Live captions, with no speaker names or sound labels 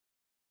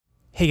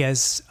Hey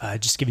guys,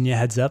 just giving you a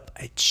heads up,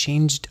 I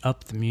changed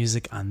up the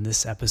music on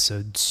this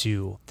episode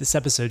too. This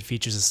episode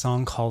features a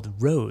song called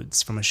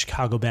Roads from a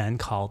Chicago band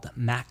called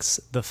Max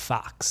the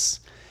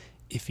Fox.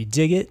 If you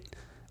dig it,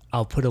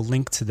 I'll put a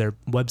link to their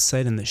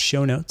website in the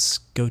show notes.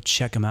 Go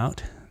check them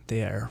out.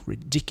 They are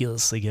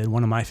ridiculously good,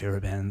 one of my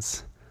favorite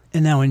bands.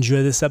 And now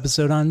enjoy this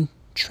episode on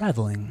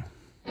traveling.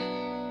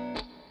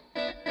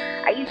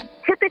 I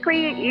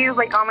typically use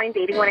online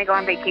dating when I go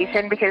on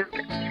vacation because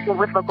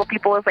with local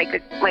people is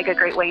a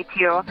great way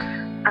to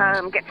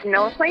get to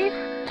know a place.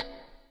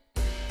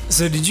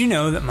 So did you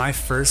know that my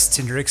first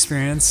Tinder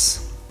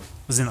experience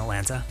was in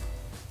Atlanta?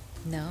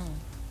 No.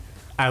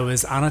 I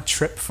was on a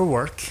trip for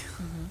work,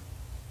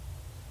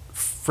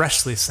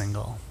 freshly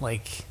single,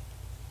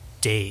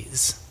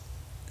 days.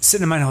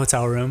 Sitting in my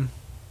hotel room,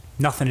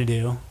 nothing to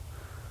do.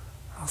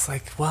 I was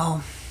like,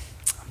 well,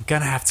 I'm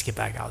gonna have to get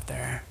back out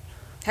there.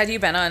 Had you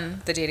been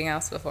on the dating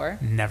apps before?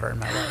 Never in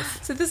my life.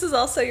 So this is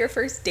also your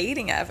first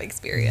dating app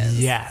experience?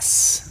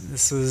 Yes.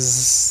 This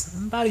was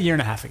about a year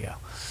and a half ago.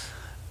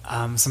 So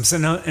I'm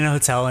sitting in a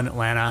hotel in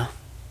Atlanta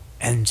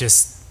and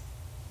just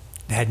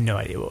had no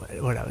idea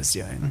what I was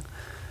doing.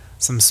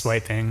 So I'm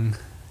swiping,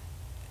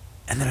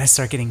 and then I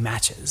start getting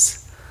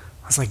matches.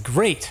 I was like,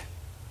 great.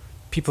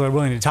 People are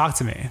willing to talk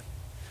to me.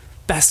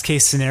 Best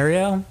case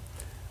scenario,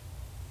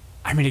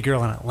 I meet a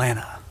girl in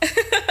Atlanta.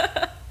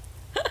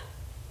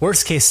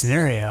 Worst case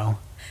scenario,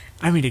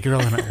 I meet a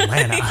girl in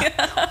Atlanta.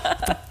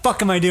 What the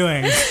fuck am I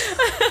doing?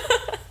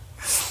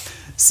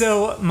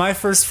 So my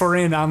first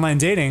foray into online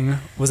dating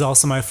was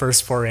also my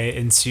first foray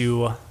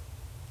into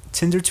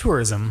Tinder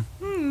tourism.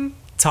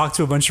 Talked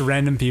to a bunch of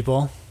random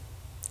people.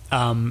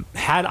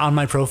 Had on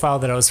my profile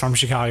that I was from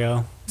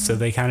Chicago, so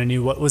they kind of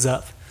knew what was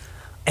up.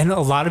 And a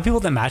lot of people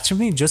that matched with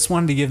me just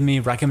wanted to give me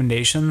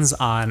recommendations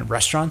on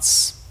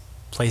restaurants,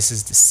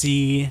 places to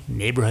see,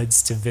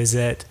 neighborhoods to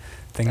visit,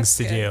 things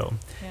to do.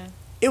 Yeah.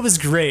 It was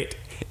great.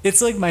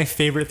 It's my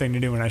favorite thing to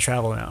do when I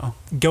travel now.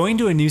 Going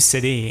to a new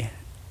city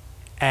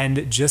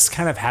and just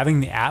kind of having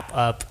the app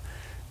up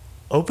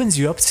opens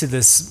you up to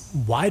this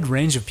wide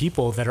range of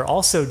people that are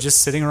also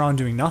just sitting around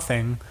doing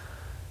nothing.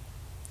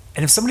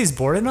 And if somebody's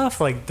bored enough,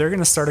 they're going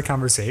to start a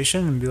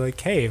conversation and be like,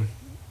 hey,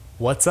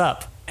 what's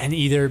up? And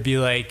either be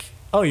like,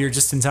 oh, you're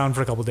just in town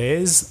for a couple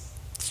days.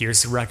 Here's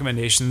some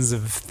recommendations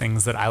of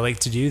things that I like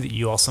to do that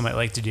you also might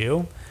like to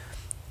do.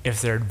 If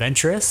they're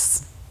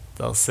adventurous,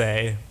 they'll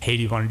say, hey,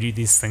 do you want to do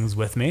these things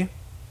with me?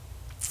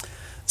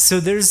 So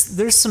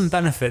there's some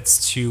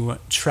benefits to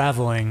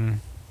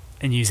traveling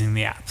and using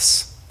the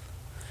apps.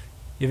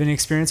 You have any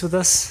experience with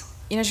this?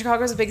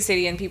 Chicago's a big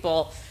city and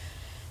people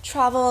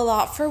travel a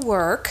lot for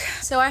work.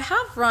 So I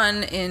have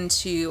run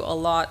into a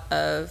lot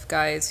of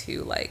guys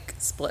who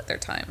split their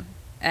time.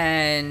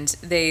 And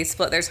they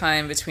split their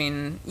time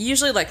between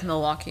usually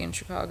Milwaukee and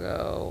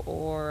Chicago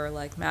or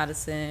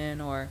Madison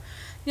or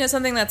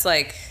something that's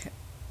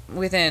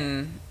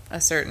within a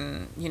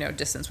certain,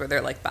 distance where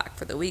they're back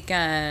for the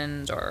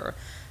weekend or,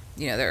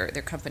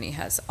 their company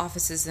has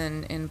offices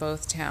in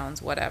both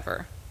towns,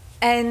 whatever.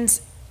 And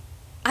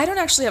I don't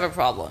actually have a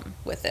problem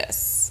with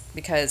this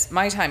because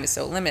my time is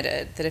so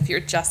limited that if you're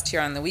just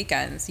here on the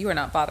weekends, you are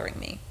not bothering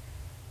me,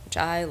 which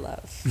I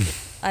love.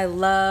 I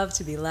love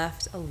to be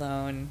left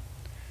alone.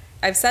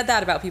 I've said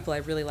that about people I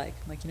really like.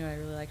 What I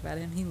really like about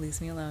him? He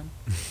leaves me alone.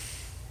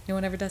 No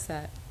one ever does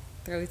that.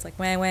 They're always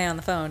wah on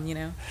the phone,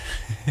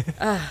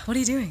 what are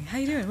you doing? How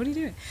you doing? What are you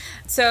doing?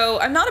 So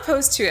I'm not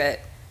opposed to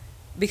it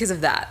because of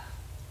that.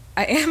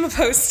 I am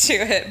opposed to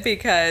it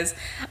because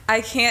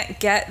I can't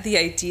get the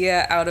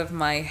idea out of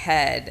my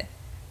head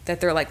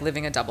that they're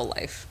living a double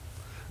life.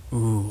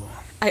 Ooh.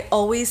 I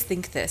always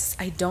think this.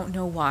 I don't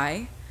know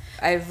why.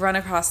 I've run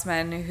across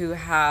men who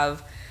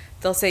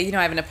they'll say,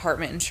 I have an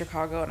apartment in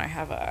Chicago and I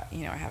have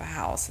a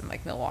house in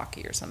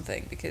Milwaukee or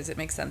something because it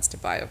makes sense to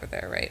buy over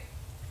there, right?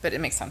 But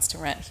it makes sense to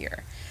rent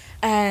here.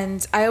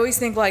 And I always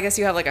think, well, I guess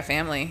you have a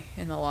family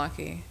in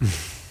Milwaukee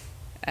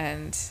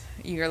and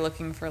you're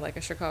looking for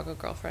a Chicago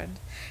girlfriend.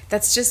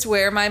 That's just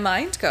where my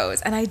mind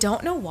goes. And I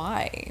don't know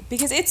why,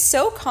 because it's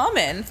so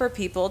common for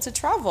people to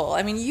travel.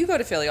 I mean, you go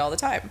to Philly all the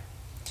time.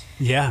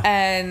 Yeah.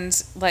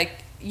 And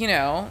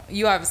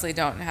you obviously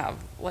don't have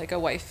a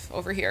wife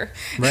over here.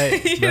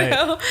 Right. you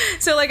know?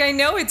 So I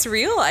know it's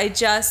real. I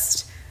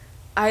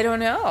don't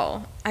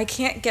know. I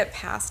can't get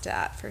past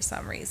that for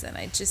some reason.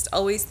 I just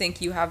always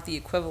think you have the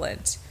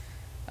equivalent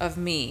of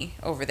me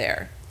over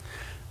there.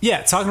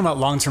 Yeah, talking about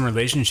long-term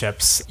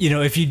relationships,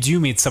 if you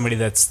do meet somebody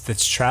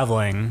that's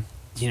traveling,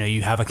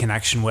 you have a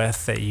connection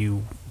with that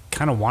you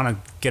kind of want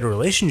to get a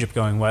relationship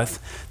going with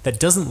that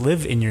doesn't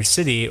live in your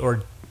city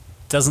or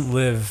doesn't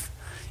live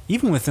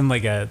even within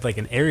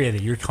an area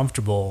that you're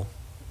comfortable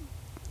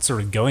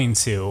sort of going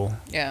to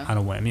on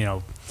a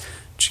whim.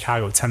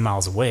 Chicago 10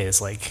 miles away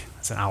is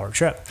it's an hour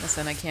trip.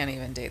 Listen, I can't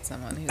even date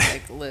someone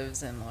who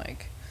lives in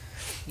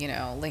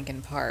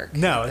Lincoln Park.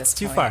 No, it's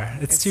too far.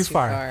 It's too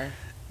far.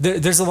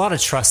 There's a lot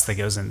of trust that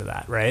goes into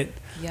that, right?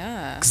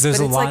 Yeah. Because there's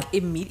a lot.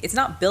 It's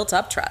not built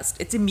up trust.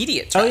 It's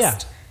immediate trust. Oh yeah.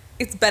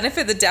 It's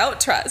benefit the doubt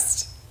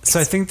trust.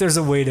 So I think there's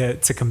a way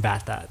to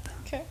combat that.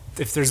 Okay.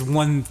 if there's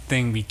one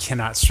thing we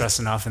cannot stress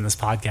enough in this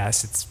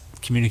podcast, it's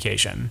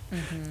communication.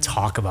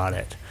 Talk about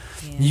it.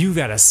 Yeah. You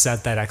got to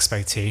set that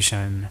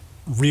expectation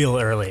real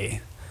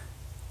early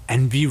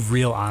and be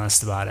real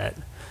honest about it.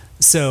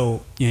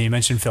 So, you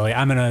mentioned Philly.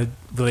 I'm in a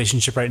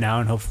relationship right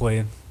now, and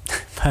hopefully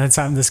by the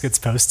time this gets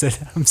posted,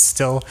 I'm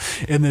still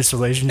in this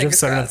relationship,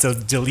 so I don't have to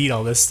delete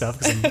all this stuff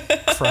because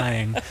I'm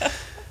crying.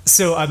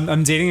 So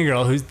I'm dating a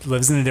girl who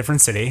lives in a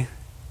different city.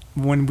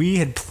 When we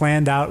had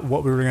planned out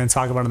what we were going to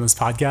talk about on this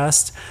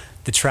podcast,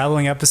 the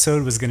traveling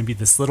episode was going to be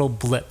this little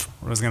blip.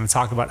 I was going to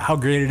talk about how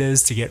great it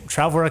is to get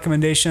travel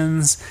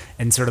recommendations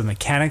and sort of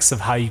mechanics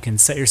of how you can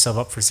set yourself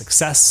up for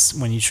success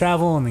when you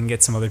travel, and then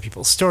get some other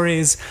people's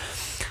stories.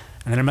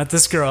 And then I met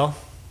this girl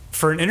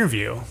for an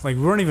interview. Like,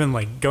 we weren't even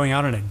like going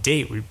out on a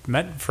date. We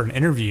met for an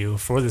interview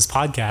for this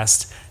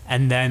podcast,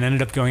 and then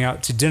ended up going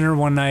out to dinner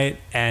one night,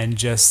 and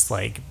just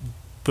like,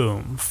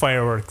 boom,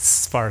 fireworks,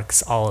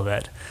 sparks, all of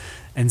it.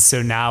 And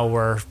so now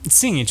we're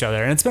seeing each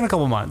other, and it's been a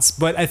couple months.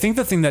 But I think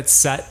the thing that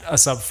set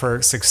us up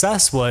for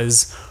success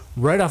was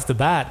right off the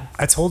bat,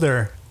 I told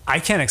her, I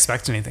can't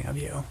expect anything of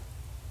you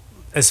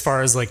as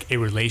far as like a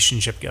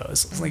relationship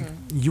goes. It's like,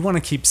 you want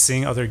to keep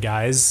seeing other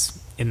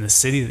guys in the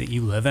city that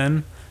you live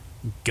in,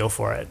 go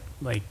for it.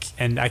 Like,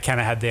 and I kind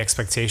of had the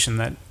expectation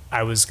that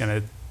I was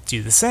going to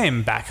do the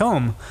same back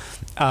home.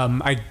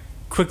 I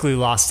quickly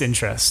lost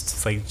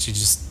interest. Like, she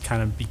just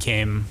kind of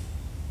became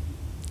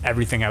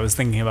everything I was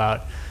thinking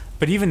about.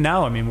 But even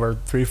now, I mean, we're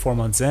 3-4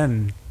 months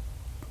in,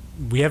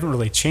 we haven't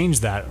really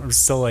changed that. We're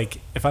still like,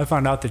 if I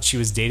found out that she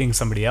was dating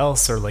somebody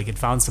else, or like had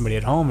found somebody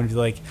at home, and be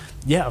like,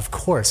 yeah, of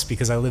course,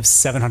 because I live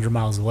 700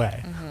 miles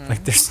away.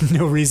 Like, there's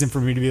no reason for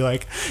me to be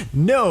like,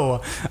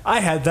 no,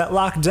 I had that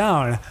locked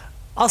down.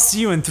 I'll see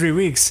you in 3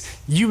 weeks.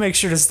 You make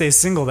sure to stay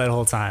single that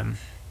whole time.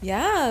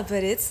 Yeah,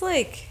 but it's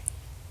like,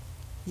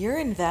 you're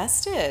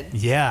invested.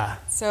 Yeah.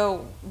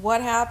 So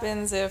what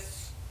happens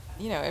if,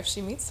 if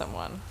she meets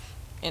someone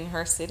in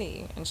her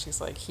city and she's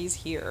like, he's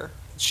here?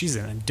 She's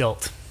an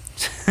adult.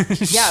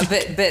 Yeah,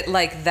 but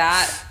like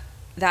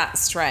that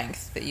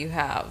strength that you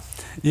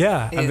have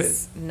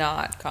is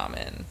not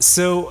common.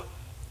 So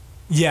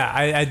yeah,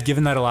 I'd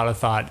given that a lot of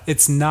thought.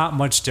 It's not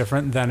much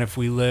different than if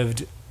we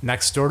lived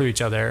next door to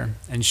each other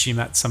and she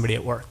met somebody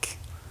at work.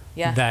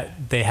 Yeah.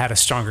 That they had a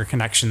stronger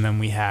connection than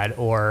we had,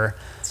 or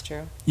it's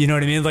true. You know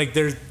what I mean? Like,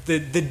 there's the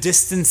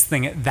distance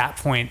thing at that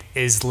point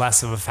is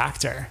less of a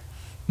factor.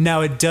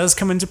 Now it does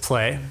come into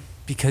play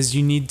because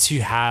you need to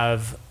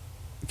have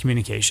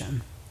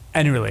communication.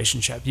 Any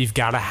relationship, you've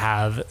got to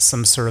have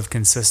some sort of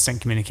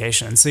consistent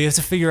communication. So you have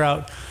to figure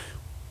out,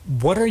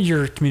 what are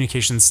your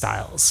communication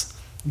styles?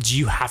 Do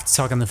you have to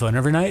talk on the phone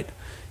every night?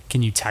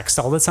 Can you text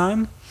all the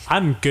time?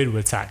 I'm good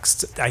with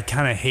text. I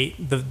kind of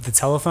hate the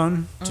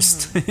telephone,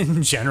 just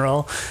in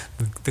general.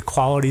 The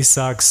quality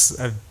sucks.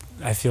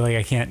 I feel like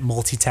I can't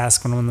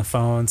multitask when I'm on the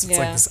phone. So it's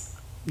like this,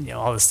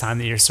 all this time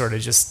that you're sort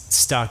of just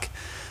stuck.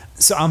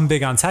 So I'm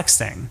big on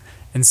texting.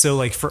 And so,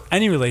 like, for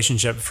any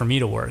relationship for me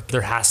to work,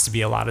 there has to be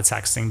a lot of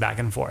texting back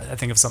and forth. I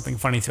think of something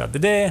funny throughout the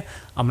day,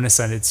 I'm going to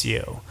send it to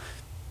you.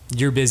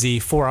 You're busy.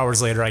 4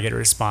 hours later, I get a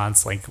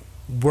response. Like,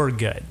 we're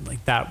good.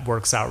 Like, that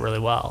works out really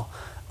well.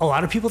 A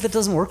lot of people that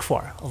doesn't work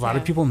for. A lot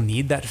of people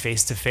need that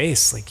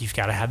face-to-face. Like, you've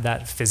got to have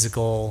that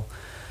physical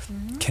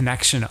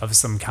connection of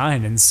some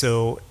kind. And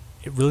so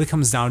it really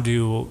comes down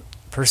to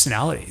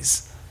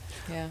personalities.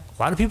 Yeah.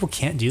 A lot of people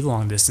can't do the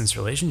long-distance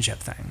relationship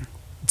thing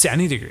to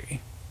any degree.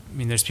 I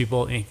mean, there's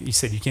people, you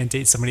said you can't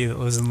date somebody that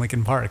lives in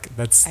Lincoln Park.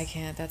 I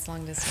can't. That's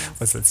long distance.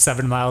 What's that,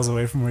 7 miles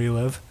away from where you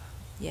live?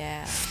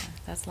 Yeah,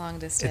 that's long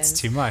distance. It's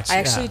too much. I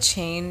actually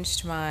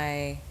changed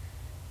my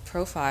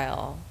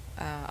profile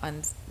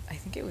on, I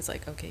think it was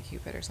like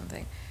OkCupid or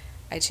something.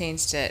 I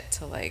changed it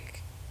to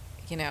like,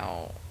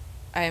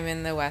 I'm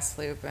in the West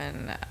Loop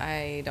and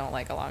I don't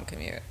like a long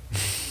commute.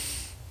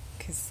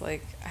 Because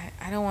like,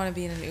 I don't want to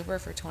be in an Uber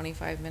for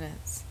 25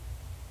 minutes.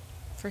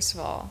 First of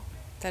all,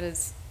 that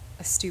is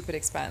a stupid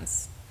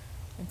expense.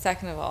 And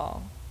second of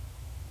all,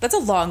 that's a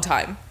long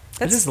time.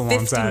 That's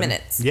 50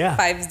 minutes. Yeah.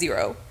 50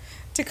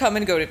 to come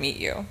and go to meet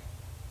you.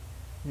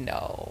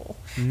 No.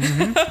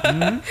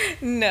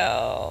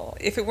 No.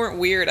 If it weren't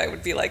weird, I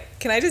would be like,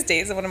 can I just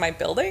date someone in my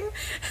building?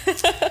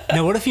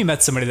 Now, what if you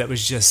met somebody that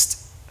was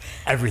just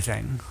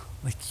everything?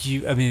 Like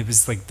it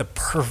was like the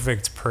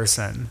perfect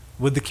person.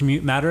 Would the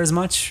commute matter as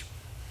much?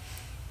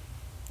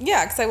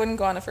 Yeah, because I wouldn't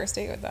go on a first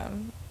date with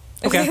them.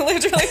 Okay. If they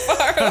lived really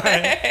far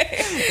away.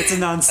 It's a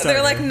non-starter.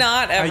 They're like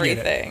not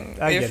everything.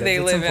 If they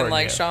live in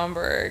like to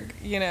Schaumburg,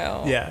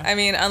 Yeah. I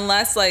mean,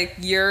 unless like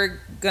you're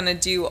going to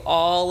do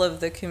all of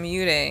the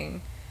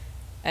commuting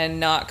and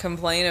not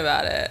complain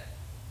about it,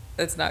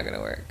 it's not going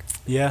to work.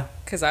 Yeah.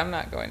 Because I'm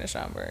not going to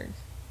Schaumburg.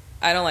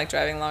 I don't like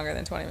driving longer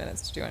than 20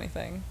 minutes to do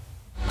anything.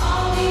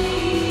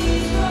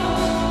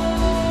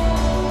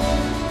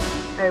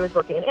 I was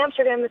working in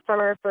Amsterdam this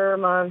summer for a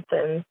month,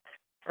 and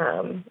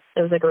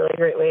it was like a really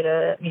great way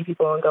to meet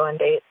people and go on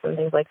dates and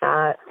things like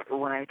that.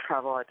 When I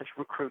travel, I just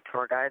recruit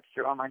tour guides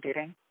through online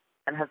dating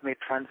and have made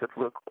friends with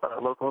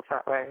locals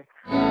that way.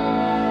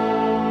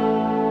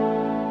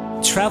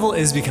 travel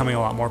is becoming a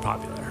lot more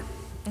popular.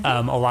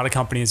 A lot of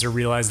companies are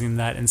realizing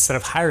that instead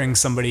of hiring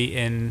somebody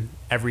in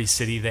every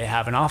city they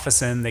have an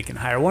office in, they can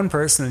hire one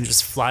person and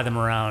just fly them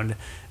around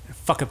and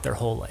fuck up their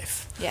whole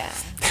life. Yeah.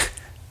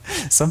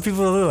 Some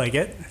people really like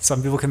it.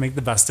 Some people can make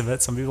the best of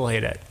it. Some people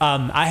hate it.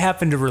 I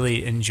happen to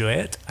really enjoy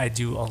it. I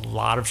do a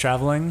lot of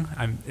traveling.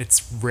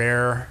 It's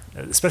rare,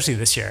 especially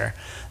this year,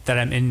 that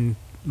I'm in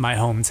my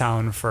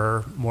hometown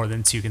for more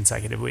than 2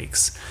 consecutive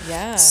weeks.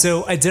 Yeah.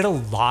 So I did a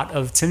lot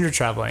of Tinder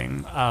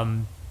traveling.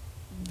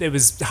 It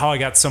was how I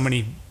got so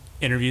many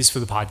interviews for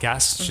the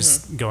podcast,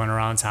 just going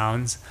around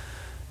towns.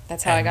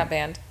 That's how I got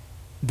banned.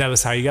 That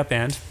was how you got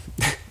banned.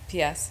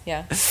 P.S.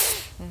 Yeah.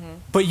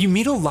 But you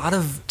meet a lot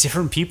of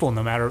different people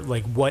no matter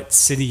like what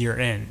city you're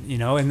in, you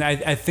know? And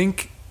I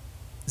think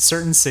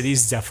certain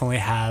cities definitely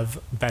have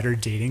better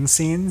dating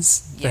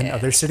scenes than Yeah.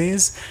 other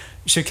cities.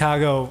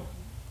 Chicago,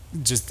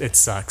 just, it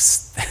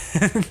sucks.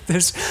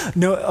 There's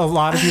a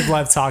lot of people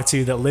I've talked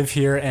to that live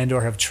here and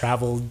or have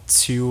traveled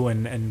to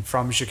and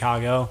from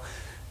Chicago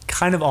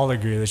kind of all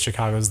agree that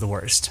Chicago's the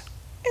worst.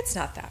 It's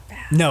not that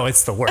bad. No,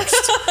 it's the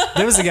worst.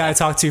 There was a guy I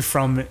talked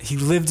to he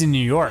lived in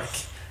New York.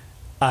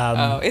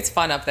 It's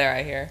fun up there,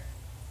 I hear.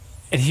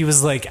 And he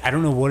was like, I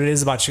don't know what it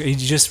is about Chicago. He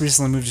just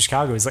recently moved to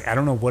Chicago. He's like, I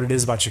don't know what it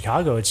is about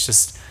Chicago. It's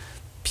just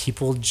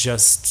people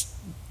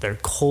they're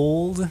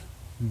cold.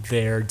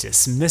 They're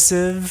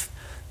dismissive.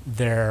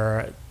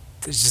 They're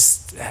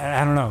just,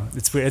 I don't know.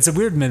 It's weird. It's a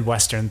weird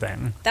Midwestern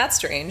thing. That's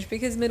strange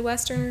because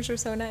Midwesterners are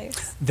so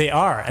nice. They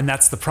are. And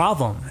that's the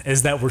problem,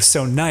 is that we're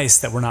so nice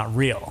that we're not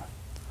real.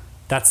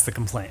 That's the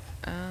complaint.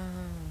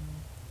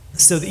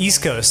 So the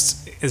East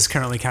Coast is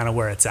currently kind of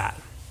where it's at.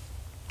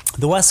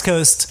 The West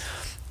Coast,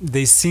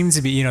 they seem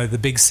to be, you know, the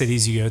big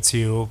cities you go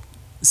to,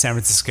 San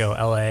Francisco,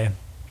 LA,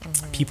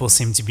 people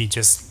seem to be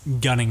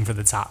just gunning for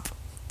the top.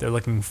 They're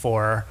looking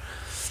for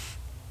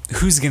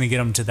who's going to get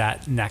them to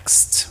that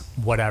next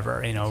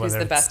whatever, you know. Who's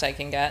the best I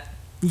can get?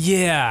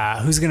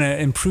 Yeah, who's going to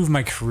improve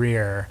my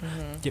career,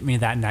 get me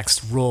that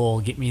next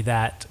role, get me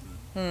that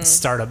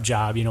startup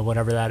job, you know,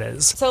 whatever that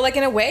is. So, like,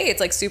 in a way, it's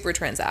like super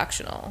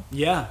transactional.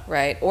 Yeah.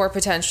 Right? Or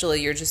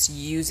potentially you're just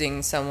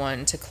using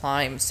someone to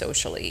climb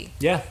socially.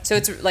 Yeah. So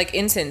it's like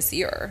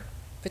insincere,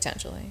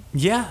 potentially.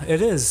 Yeah,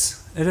 it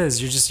is. It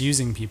is. You're just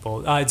using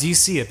people.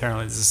 DC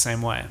apparently is the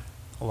same way.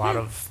 A lot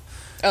of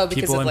because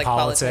people of in like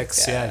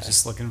politics, yeah,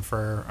 just looking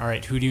for, all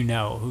right, who do you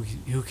know?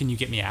 Who can you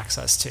get me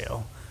access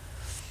to?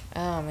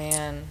 Oh,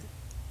 man.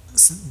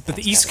 But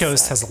the East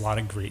Coast has a lot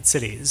of great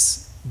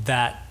cities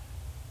that,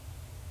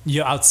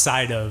 you know,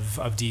 outside of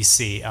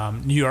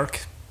DC. New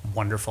York,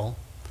 wonderful.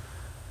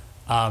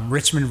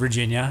 Richmond,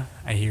 Virginia,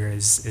 I hear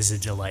is a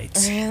delight.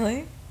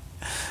 Really?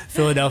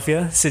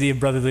 Philadelphia, city of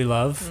brotherly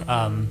love.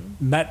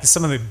 Met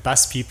some of the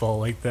best people.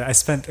 Like I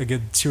spent a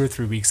good 2 or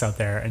 3 weeks out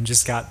there and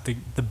just got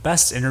the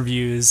best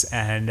interviews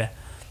and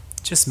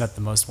just met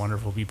the most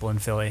wonderful people in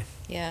Philly.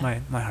 Yeah.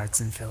 My heart's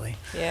in Philly.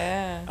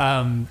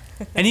 Yeah.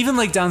 And even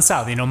like down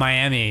south, you know,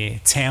 Miami,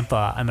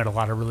 Tampa, I met a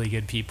lot of really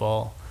good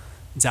people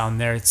down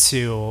there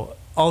too.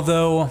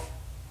 Although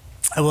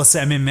I will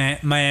say, I mean,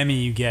 Miami,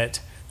 you get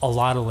a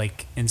lot of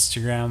like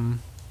Instagram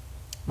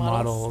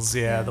models.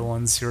 Yeah, the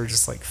ones who are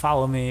just like,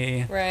 follow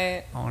me.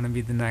 Right. I want to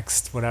be the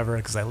next whatever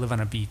because I live on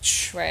a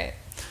beach. Right.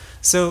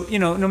 So, you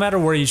know, no matter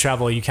where you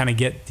travel, you kind of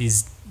get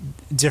these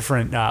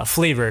different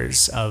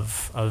flavors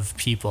of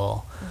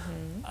people.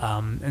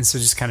 And so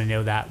just kind of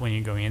know that when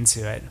you're going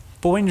into it.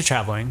 But when you're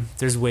traveling,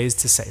 there's ways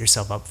to set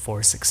yourself up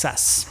for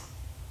success.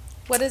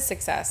 What is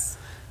success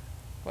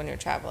when you're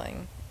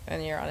traveling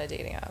and you're on a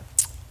dating app?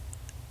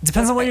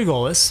 Depends on what your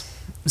goal is.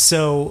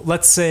 So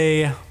let's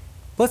say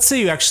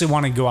you actually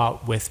want to go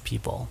out with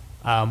people,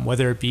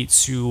 whether it be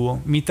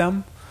to meet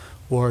them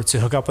or to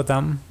hook up with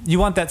them. You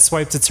want that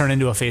swipe to turn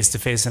into a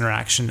face-to-face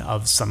interaction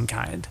of some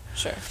kind.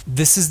 Sure.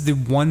 This is the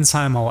one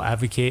time I'll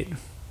advocate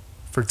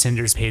for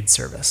Tinder's paid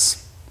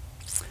service.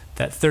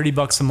 That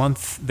 $30 a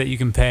month that you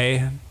can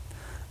pay,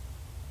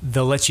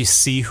 they'll let you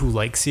see who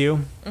likes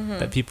you,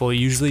 that people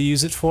usually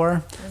use it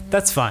for.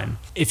 That's fine.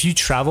 If you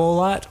travel a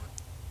lot,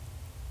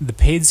 the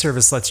paid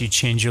service lets you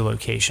change your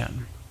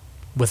location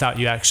without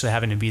you actually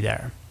having to be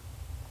there.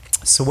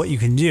 So what you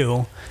can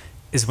do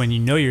is when you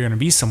know you're going to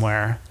be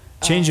somewhere,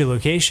 change your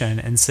location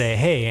and say,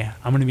 hey,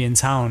 I'm going to be in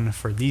town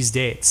for these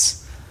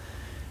dates.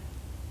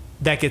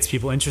 That gets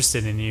people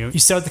interested in you. You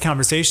start the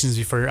conversations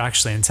before you're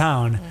actually in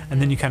town,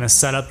 and then you kind of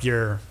set up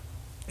your,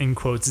 in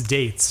quotes,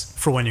 dates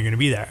for when you're going to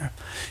be there.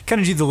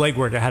 Kind of do the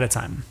legwork ahead of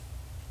time.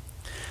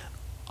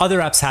 Other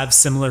apps have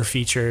similar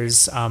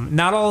features.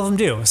 Not all of them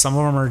do. Some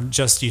of them are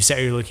just you set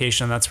your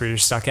location and that's where you're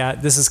stuck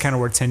at. This is kind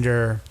of where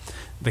Tinder,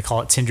 they call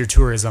it Tinder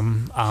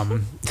tourism.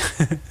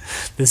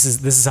 This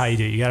is how you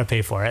do it. You got to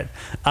pay for it.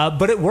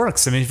 But it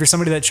works. I mean, if you're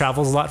somebody that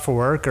travels a lot for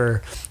work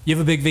or you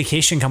have a big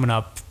vacation coming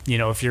up, you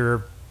know, if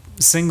you're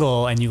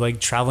single and you like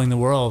traveling the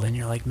world and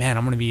you're like, man,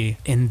 I'm going to be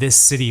in this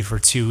city for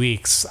 2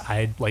 weeks.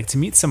 I'd like to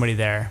meet somebody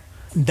there.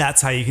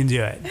 That's how you can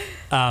do it.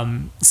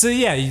 So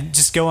yeah, you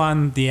just go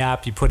on the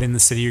app, you put in the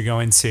city you're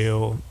going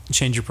to,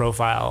 change your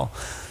profile.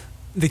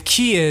 The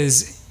key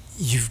is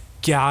you've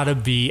gotta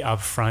be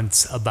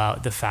upfront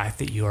about the fact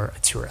that you're a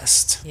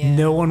tourist. Yeah.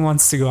 No one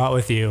wants to go out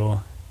with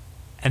you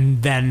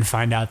and then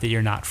find out that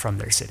you're not from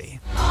their city.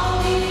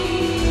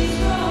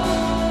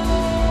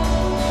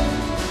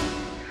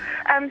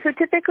 So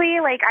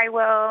typically, like, I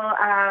will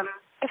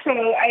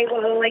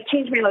like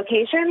change my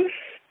location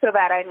so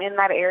that I'm in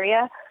that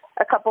area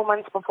a couple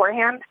months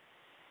beforehand,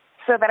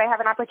 so that I have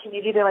an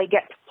opportunity to like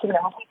get to know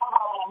people I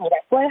want to meet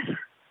up with.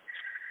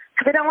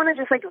 Because I don't want to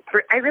just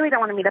I really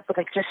don't want to meet up with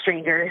like just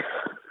strangers.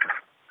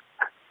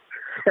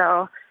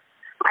 So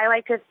I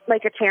like to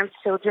like a chance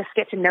to just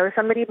get to know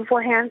somebody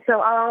beforehand.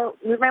 So I'll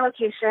move my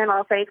location.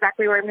 I'll say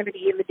exactly where I'm going to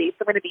be and the dates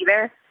I'm going to be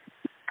there,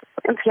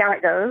 and see how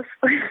it goes.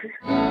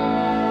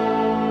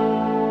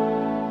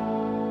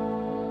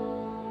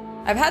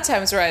 I've had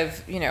times where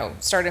I've,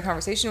 started a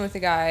conversation with a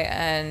guy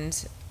and,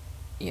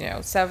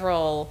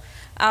 several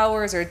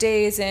hours or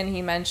days in,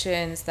 he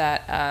mentions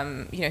that,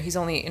 he's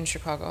only in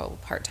Chicago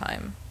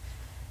part-time.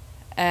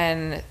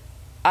 And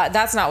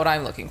that's not what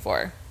I'm looking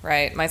for,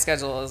 right? My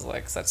schedule is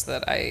like such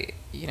that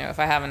if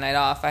I have a night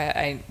off,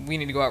 we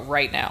need to go out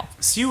right now.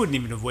 So you wouldn't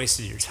even have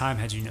wasted your time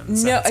had you known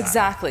this No, ahead of time.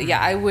 exactly. Yeah,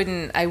 I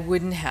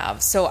wouldn't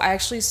have. So I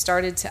actually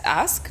started to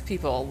ask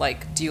people,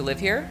 like, do you live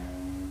here?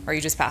 Or are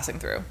you just passing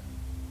through?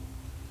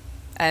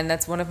 And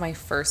that's one of my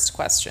first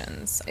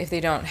questions, if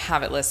they don't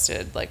have it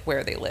listed, like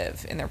where they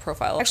live in their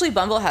profile. Actually,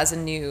 Bumble has a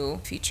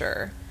new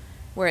feature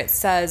where it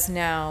says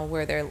now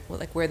where they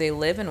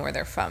live and where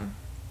they're from.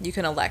 You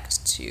can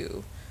elect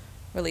to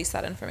release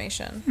that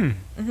information.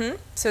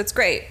 So it's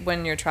great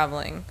when you're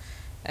traveling,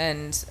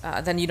 and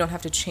then you don't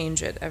have to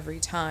change it every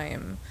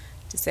time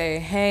to say,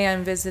 hey,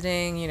 I'm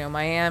visiting,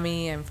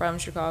 Miami, I'm from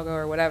Chicago,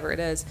 or whatever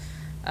it is.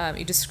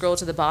 You just scroll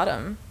to the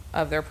bottom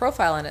of their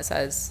profile and it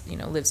says,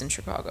 lives in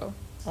Chicago.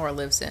 Or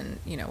lives in,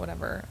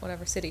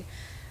 whatever city,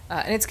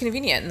 and it's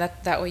convenient, and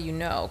that way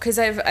because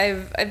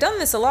I've done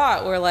this a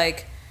lot where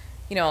like,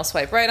 I'll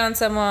swipe right on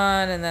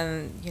someone, and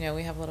then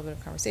we have a little bit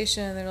of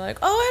conversation, and they're like,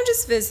 oh, I'm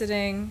just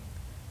visiting.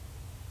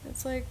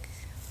 It's like,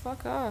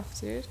 fuck off,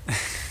 dude.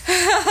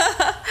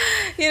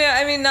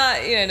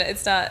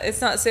 It's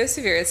not so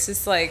severe. It's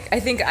just like, I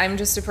think I'm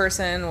just a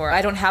person where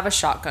I don't have a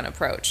shotgun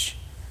approach,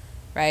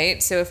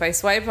 right? So if I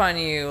swipe on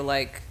you,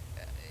 like,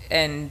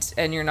 and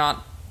you're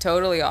not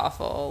totally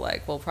awful,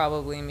 like, we'll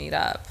probably meet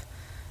up.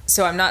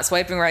 So I'm not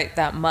swiping right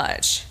that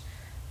much.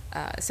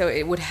 So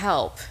it would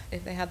help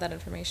if they had that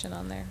information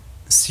on there.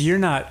 So you're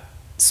not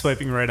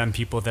swiping right on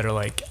people that are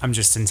like, I'm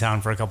just in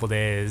town for a couple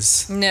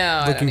days.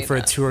 No, looking for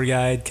a tour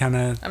guide, kind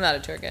of. I'm not a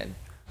tour guide.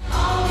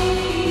 I'll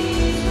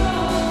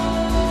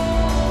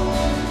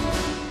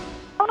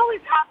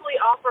always happily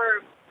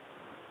offer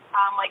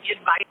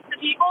advice to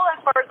people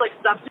as far as like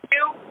stuff to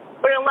do.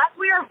 But unless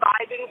we are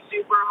vibing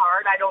super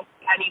hard, I don't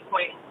see any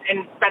point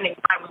in spending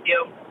time with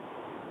you.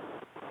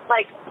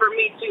 Like, for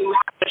me to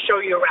have to show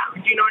you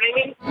around. Do you know what I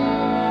mean?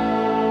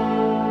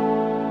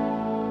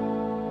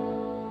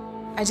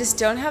 I just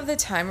don't have the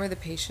time or the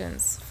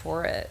patience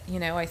for it.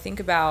 I think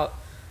about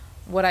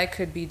what I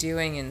could be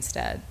doing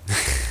instead.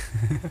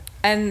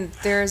 And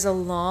there's a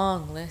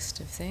long list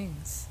of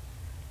things.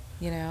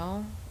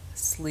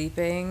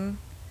 Sleeping,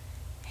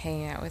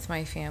 hanging out with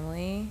my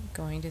family,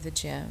 going to the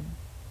gym.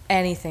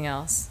 Anything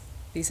else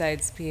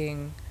besides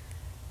being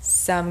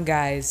some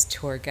guy's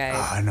tour guide.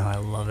 Oh, no, I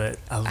love it.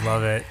 I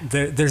love it.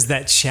 There's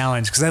that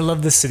challenge, because I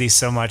love the city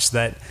so much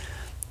that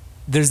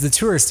there's the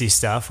touristy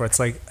stuff where it's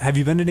like, have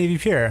you been to Navy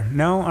Pier?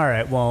 No? All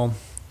right, well,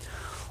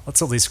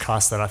 let's at least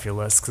cross that off your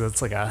list, because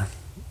it's like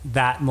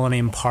that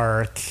Millennium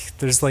Park.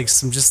 There's like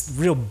some just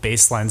real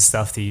baseline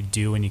stuff that you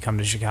do when you come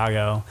to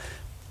Chicago.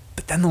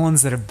 But then the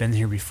ones that have been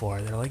here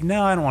before, they're like,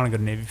 no, I don't want to go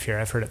to Navy Pier.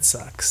 I've heard it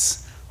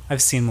sucks.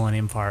 I've seen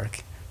Millennium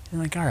Park.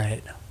 You're like, all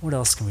right, what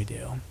else can we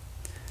do?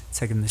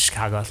 Take them to the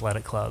Chicago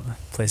Athletic Club,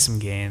 play some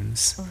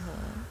games,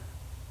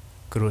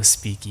 go to a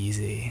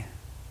speakeasy,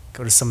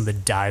 go to some of the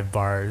dive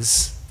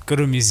bars, go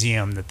to a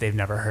museum that they've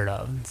never heard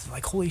of. It's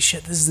like, holy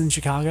shit, this is in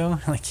Chicago?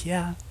 I'm like,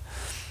 yeah.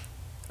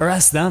 Or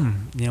ask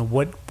them,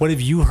 what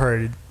have you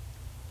heard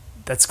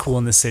that's cool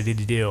in the city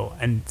to do,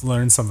 and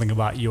learn something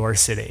about your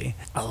city.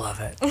 I love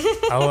it.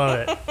 I love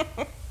it.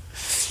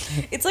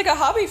 It's like a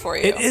hobby for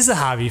you. It is a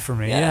hobby for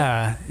me.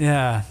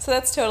 Yeah. So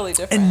that's totally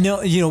different. And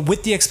no,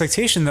 with the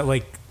expectation that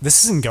like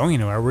this isn't going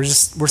anywhere. We're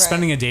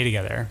spending a day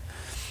together.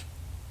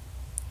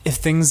 If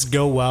things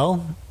go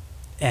well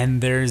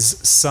and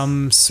there's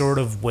some sort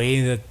of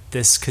way that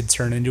this could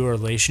turn into a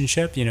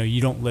relationship,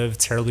 you don't live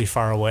terribly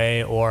far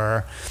away,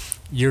 or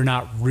you're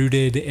not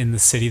rooted in the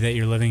city that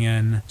you're living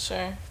in.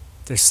 Sure.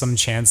 There's some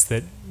chance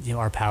that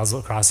our paths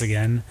will cross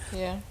again.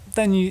 Yeah.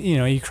 Then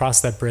you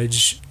cross that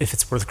bridge if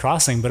it's worth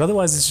crossing. But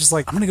otherwise, it's just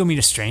like, I'm gonna go meet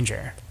a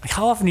stranger. Like,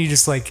 how often do you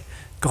just like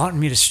go out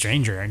and meet a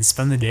stranger and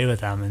spend the day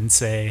with them and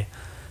say,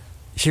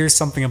 here's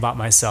something about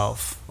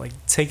myself, like,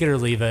 take it or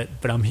leave it,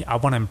 but I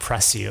want to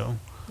impress you.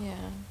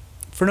 Yeah.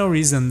 For no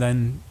reason,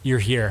 then you're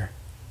here,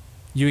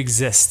 you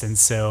exist,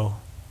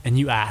 and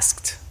you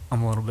asked.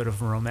 I'm a little bit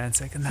of a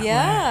romantic in that way.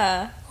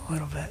 A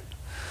little bit.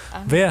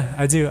 But yeah,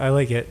 I do. I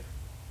like it.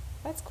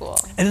 That's cool.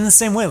 And in the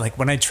same way, like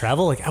when I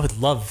travel, like I would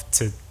love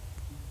to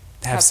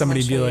have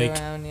somebody be like,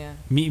 around, yeah.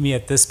 meet me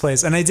at this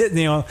place. And I did,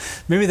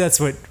 maybe that's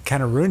what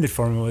kind of ruined it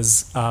for me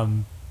was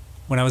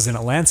when I was in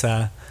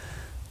Atlanta,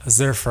 I was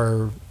there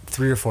for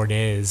 3 or 4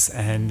 days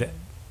and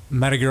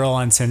met a girl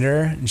on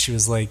Tinder, and she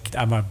was like,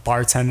 I'm a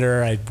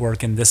bartender. I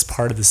work in this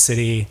part of the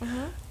city.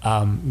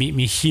 Meet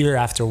me here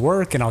after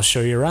work and I'll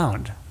show you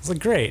around. I was like,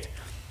 great.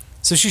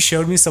 So she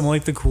showed me some of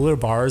like the cooler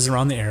bars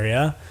around the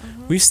area.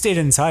 We've stayed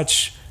in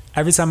touch.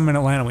 Every time I'm in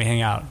Atlanta, we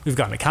hang out. We've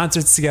gone to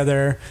concerts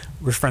together.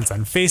 We're friends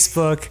on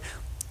Facebook.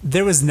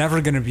 There was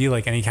never going to be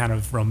like any kind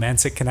of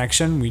romantic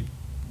connection. We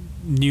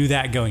knew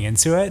that going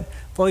into it,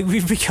 but like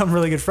we've become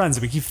really good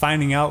friends. We keep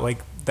finding out like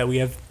that we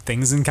have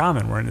things in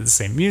common. We're into the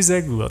same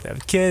music. We both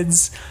have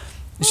kids.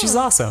 And she's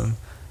awesome.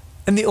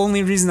 And the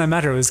only reason I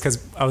met her was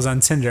because I was on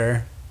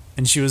Tinder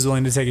and she was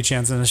willing to take a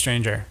chance on a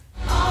stranger.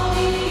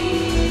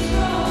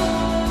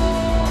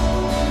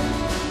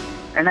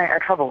 And I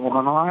travel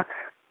alone a lot.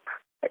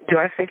 Do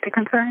I have safety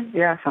concerns?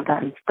 Yeah,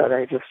 sometimes, but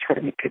I just try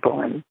to meet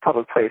people in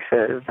public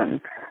places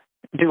and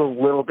do a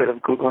little bit of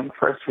Googling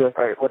first to all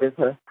right, what is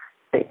a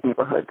safe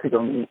neighborhood to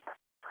go meet?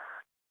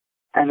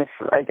 And if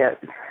I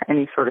get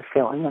any sort of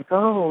feeling like,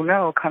 oh,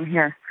 no, come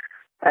here,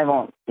 I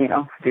won't,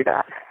 do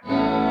that.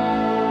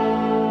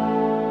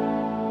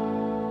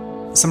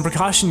 Some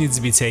precaution needs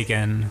to be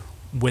taken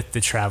with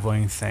the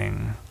traveling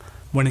thing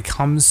when it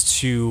comes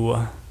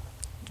to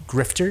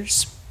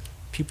grifters,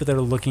 people that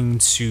are looking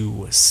to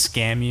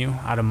scam you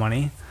out of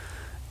money,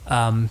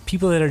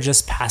 people that are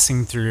just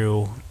passing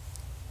through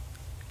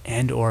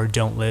and or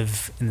don't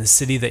live in the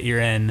city that you're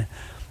in.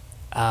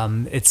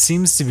 It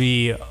seems to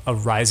be a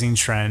rising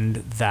trend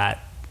that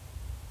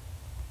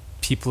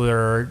people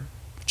are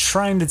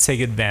trying to take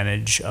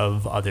advantage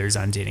of others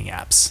on dating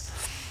apps.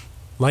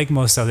 Like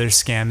most other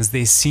scams,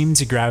 they seem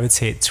to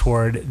gravitate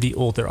toward the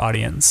older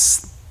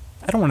audience.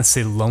 I don't want to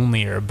say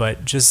lonelier,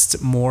 but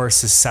just more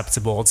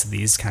susceptible to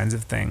these kinds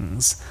of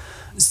things.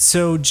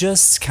 So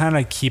just kind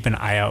of keep an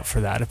eye out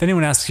for that. If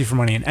anyone asks you for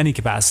money in any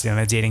capacity on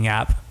a dating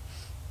app,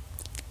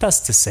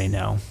 best to say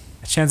no.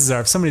 Chances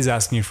are if somebody's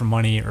asking you for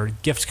money or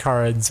gift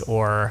cards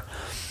or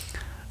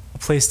a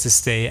place to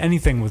stay,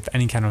 anything with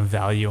any kind of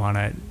value on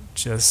it,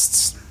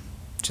 just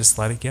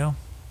let it go.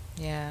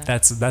 Yeah.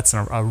 That's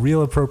a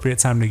real appropriate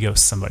time to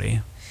ghost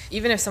somebody.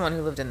 Even if someone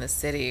who lived in the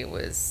city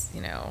was,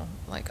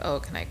 like, oh,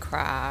 can I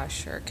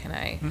crash or can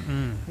I?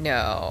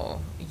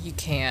 No, you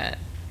can't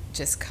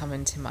just come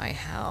into my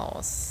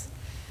house.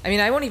 I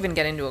mean, I won't even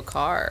get into a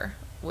car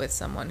with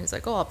someone who's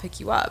like, oh, I'll pick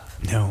you up.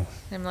 No.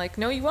 And I'm like,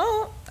 no, you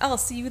won't. I'll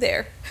see you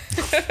there.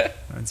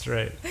 That's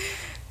right.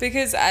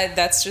 Because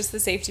that's just the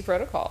safety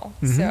protocol.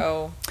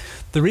 So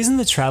the reason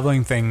the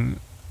traveling thing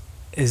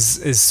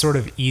is sort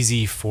of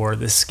easy for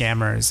the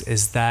scammers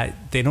is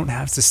that they don't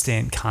have to stay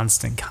in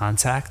constant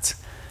contact.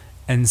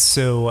 And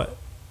so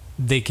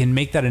they can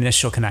make that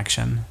initial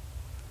connection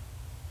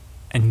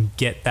and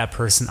get that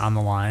person on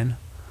the line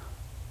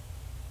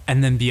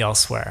and then be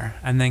elsewhere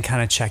and then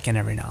kind of check in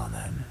every now and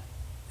then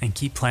and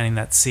keep planting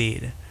that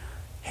seed.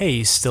 Hey,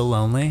 you still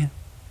lonely?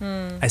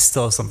 I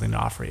still have something to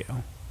offer you.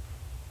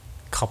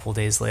 A couple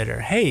days later,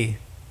 hey,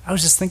 I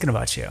was just thinking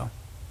about you.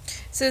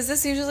 So is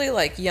this usually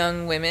like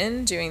young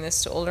women doing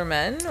this to older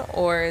men,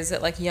 or is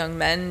it like young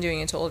men doing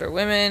it to older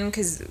women?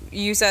 Because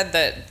you said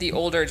that the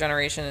older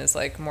generation is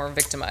like more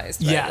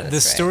victimized. Yeah,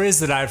 the stories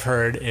that I've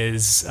heard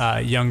is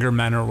younger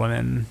men or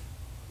women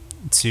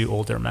to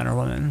older men or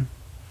women.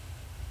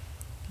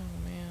 Oh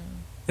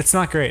man, it's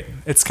not great.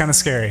 It's kind of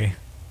scary.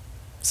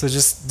 So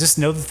just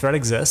know the threat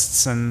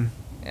exists, and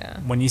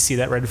when you see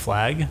that red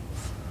flag,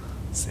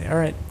 say, all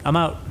right, I'm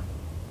out.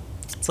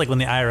 It's like when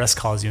the IRS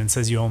calls you and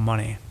says you owe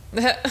money.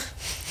 The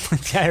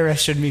IRS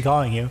shouldn't be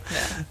calling you,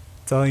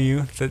 telling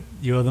you that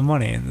you owe the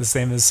money. The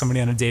same as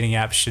somebody on a dating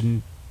app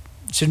shouldn't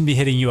be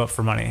hitting you up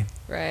for money.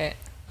 Right.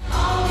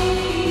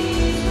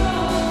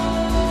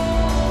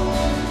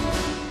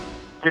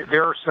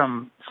 There are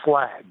some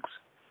flags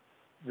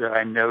that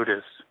I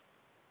notice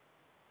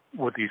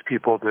with these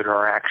people that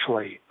are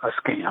actually a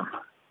scam.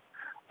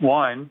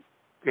 One,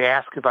 they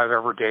ask if I've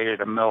ever dated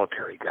a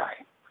military guy.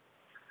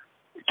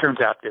 It turns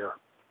out they're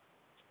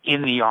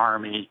in the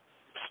Army,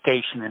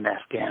 stationed in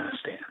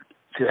Afghanistan.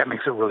 See, that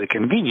makes it really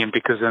convenient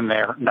because then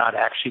they're not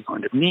actually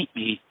going to meet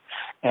me,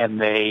 and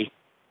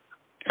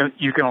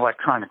you can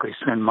electronically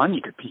send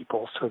money to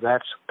people, so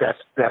that's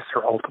their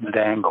ultimate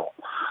angle.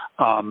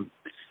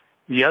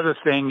 The other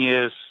thing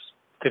is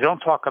they don't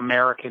talk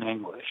American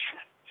English,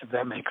 if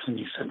that makes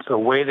any sense. The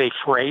way they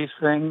phrase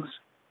things,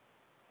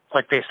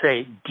 like they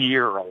say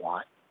dear a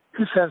lot.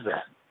 Who says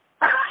that?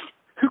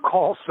 Who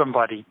calls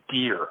somebody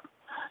dear?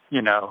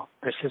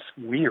 It's just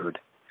weird.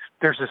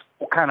 There's this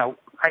kind of,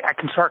 I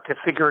can start to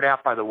figure it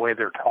out by the way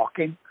they're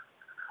talking.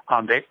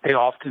 They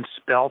often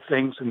spell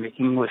things in the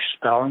English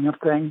spelling of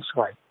things,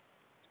 like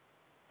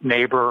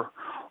neighbor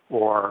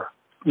or,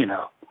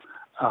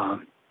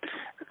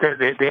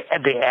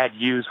 they add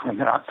U's when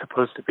they're not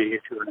supposed to be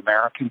if you're an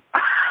American.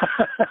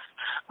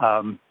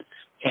 And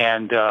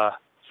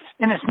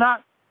it's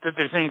not that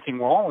there's anything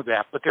wrong with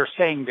that, but they're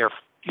saying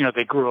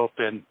they grew up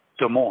in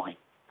Des Moines.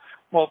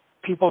 Well,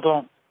 people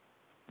don't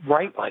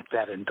write like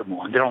that in Des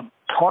Moines. They don't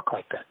talk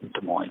like that in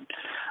Des Moines.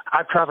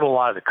 I've traveled a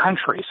lot of the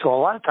country, so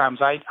a lot of times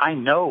I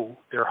know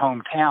their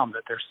hometown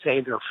that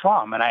they're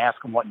from, and I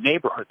ask them what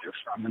neighborhood they're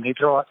from, and they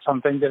throw out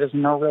something that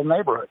isn't no real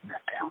neighborhood in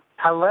that town.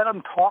 I let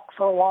them talk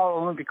for a while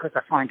only because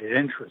I find it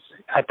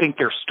interesting. I think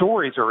their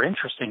stories are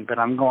interesting, but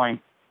I'm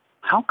going,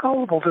 how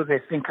gullible do they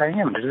think I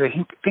am? Do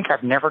they think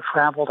I've never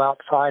traveled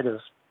outside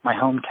of my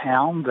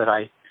hometown, that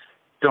I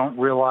don't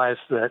realize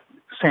that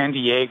San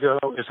Diego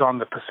is on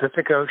the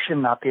Pacific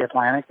Ocean, not the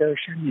Atlantic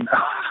Ocean,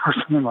 or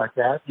something like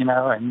that,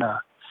 and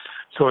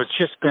so it's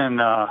just been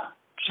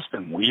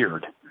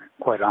weird,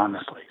 quite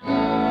honestly.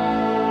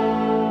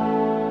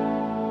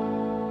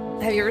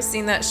 Have you ever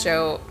seen that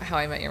show, How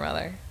I Met Your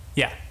Mother?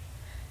 Yeah.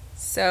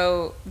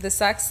 So the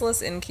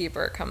sexless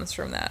innkeeper comes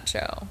from that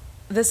show.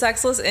 The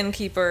sexless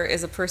innkeeper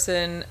is a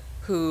person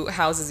who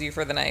houses you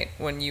for the night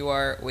when you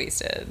are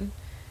wasted,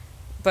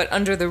 but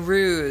under the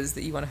ruse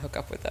that you want to hook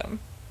up with them.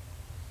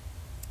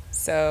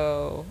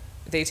 So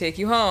they take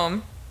you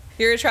home.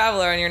 You're a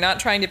traveler and you're not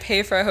trying to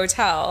pay for a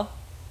hotel.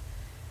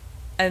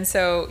 And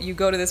so you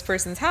go to this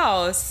person's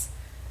house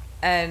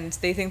and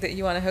they think that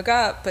you want to hook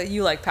up, but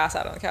you pass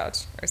out on the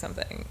couch or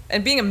something.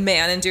 And being a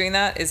man and doing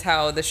that is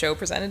how the show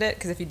presented it,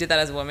 because if you did that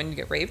as a woman, you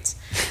get raped.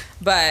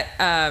 But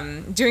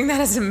doing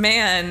that as a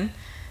man,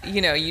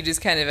 you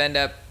just kind of end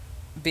up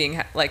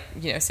being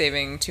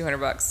saving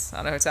 $200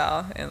 on a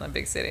hotel in a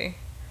big city.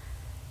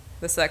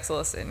 The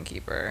sexless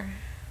innkeeper.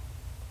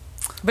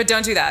 But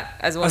don't do that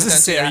as a woman.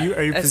 Don't do that.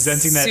 Are you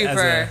presenting that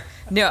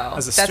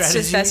as a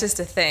strategy? That's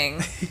just a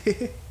thing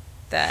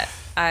that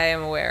I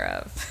am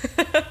aware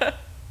of.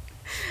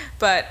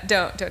 But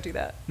don't do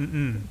that.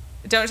 Mm-mm.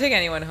 Don't take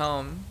anyone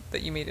home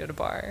that you meet at a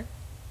bar.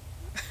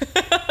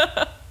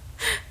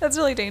 That's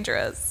really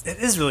dangerous. It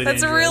is really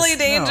dangerous. That's really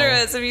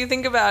dangerous if you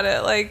think about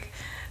it.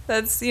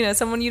 That's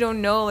someone you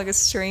don't know, a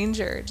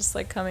stranger, just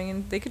coming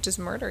in. They could just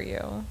murder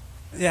you.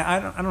 Yeah,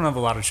 I don't have a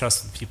lot of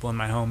trust with people in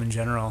my home in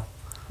general.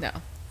 No.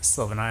 I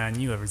still have an eye on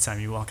you every time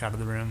you walk out of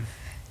the room.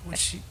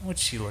 What's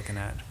she looking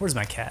at? Where's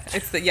my cat?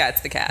 It's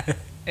the cat. I'm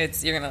gonna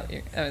steal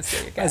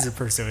your cat. As her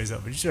purse always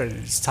open,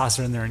 just toss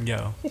her in there and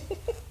go.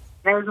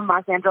 I was in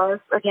Los Angeles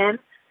again,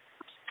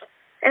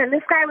 and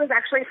this guy was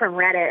actually from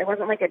Reddit. It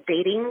wasn't a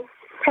dating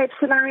type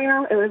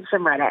scenario. It was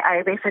from Reddit.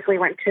 I basically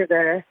went to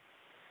the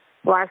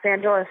Los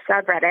Angeles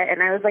subreddit,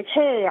 and I was like,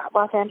 "Hey,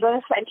 Los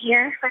Angeles, I'm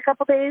here for a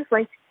couple days.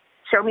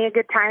 Show me a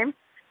good time."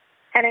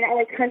 And I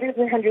got hundreds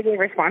and hundreds of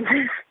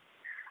responses.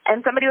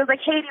 And somebody was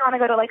like, "Hey, do you want to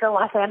go to a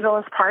Los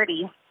Angeles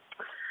party?"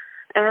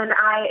 And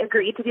I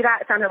agreed to do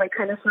that. It sounded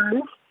kind of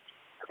fun.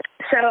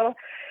 So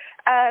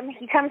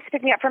he comes to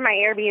pick me up from my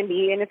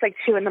Airbnb, and it's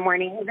 2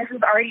 a.m. This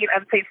is already an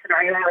unsafe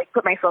scenario. I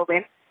put myself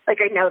in. I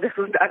know this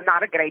was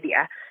not a good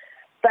idea.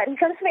 But he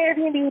comes to my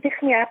Airbnb, he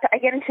picks me up. I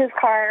get into his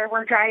car.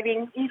 We're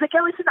driving. He's like,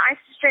 "Oh, it's in the Ice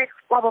District,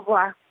 blah, blah,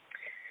 blah."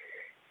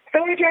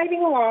 So we're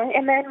driving along,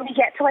 and then we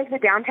get to the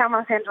downtown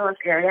Los Angeles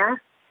area.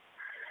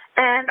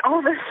 And all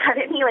of a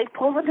sudden, he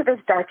pulls into this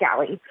dark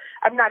alley.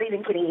 I'm not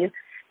even kidding you.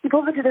 He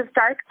pulls into this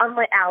dark,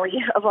 unlit alley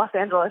of Los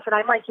Angeles, and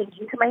I'm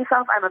thinking to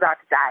myself, I'm about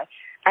to die.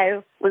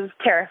 I was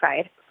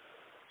terrified.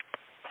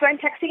 So I'm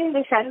texting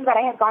the friend that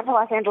I had gone to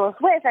Los Angeles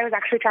with. I was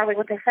actually traveling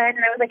with a friend,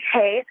 and I was like,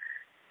 "Hey,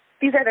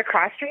 these are the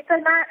cross streets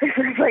I'm at." This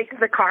is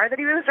the car that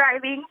he was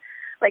driving.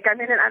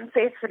 I'm in an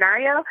unsafe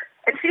scenario.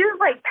 And she was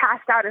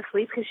passed out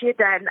asleep because she had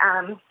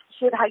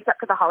hiked up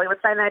to the Hollywood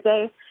sign that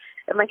day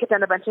and had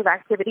done a bunch of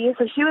activities.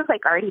 So she was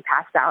already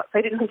passed out. So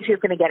I didn't think she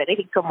was going to get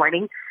anything till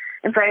morning.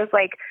 And so I was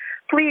like,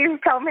 "Please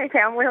tell my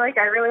family,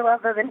 I really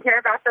love them and care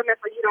about them. If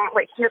you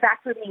don't hear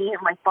back from me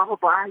and blah, blah,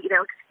 blah,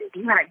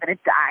 thinking that I'm going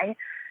to die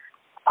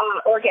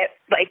or get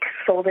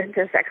sold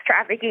into sex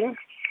trafficking."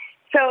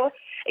 So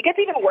it gets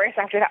even worse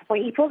after that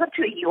point. He pulls up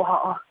to a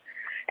U-Haul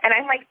and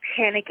I'm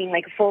panicking,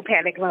 full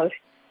panic mode.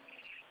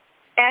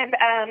 And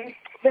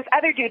this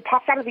other dude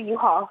pops out of the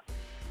U-Haul.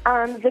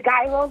 The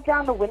guy rolls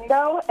down the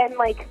window and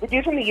the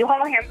dude from the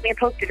U-Haul hands me a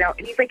Post-it note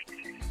and he's like,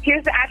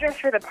 "Here's the address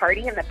for the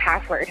party and the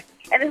password."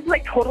 And this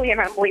is totally an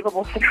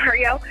unbelievable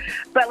scenario,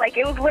 but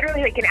it was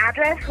literally an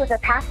address with a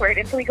password.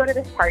 And so we go to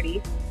this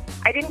party.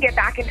 I didn't get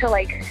back until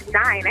 9.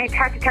 I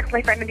had to text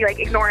my friend and be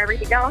ignore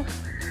everything else,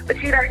 but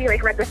she'd already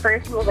read the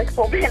first and was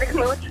full panic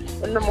mode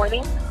in the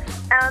morning.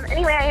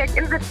 Anyway, I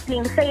ended up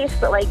being safe,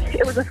 but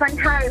it was a fun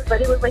time,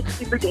 but it was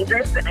super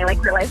dangerous, and I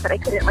realized that I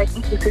couldn't make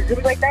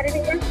decisions like that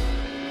anymore.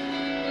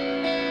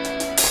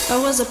 I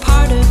was a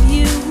part of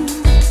you.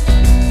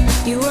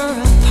 You were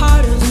a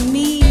part of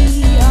me.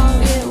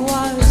 Oh, it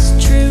was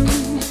true.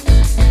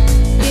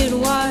 It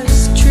was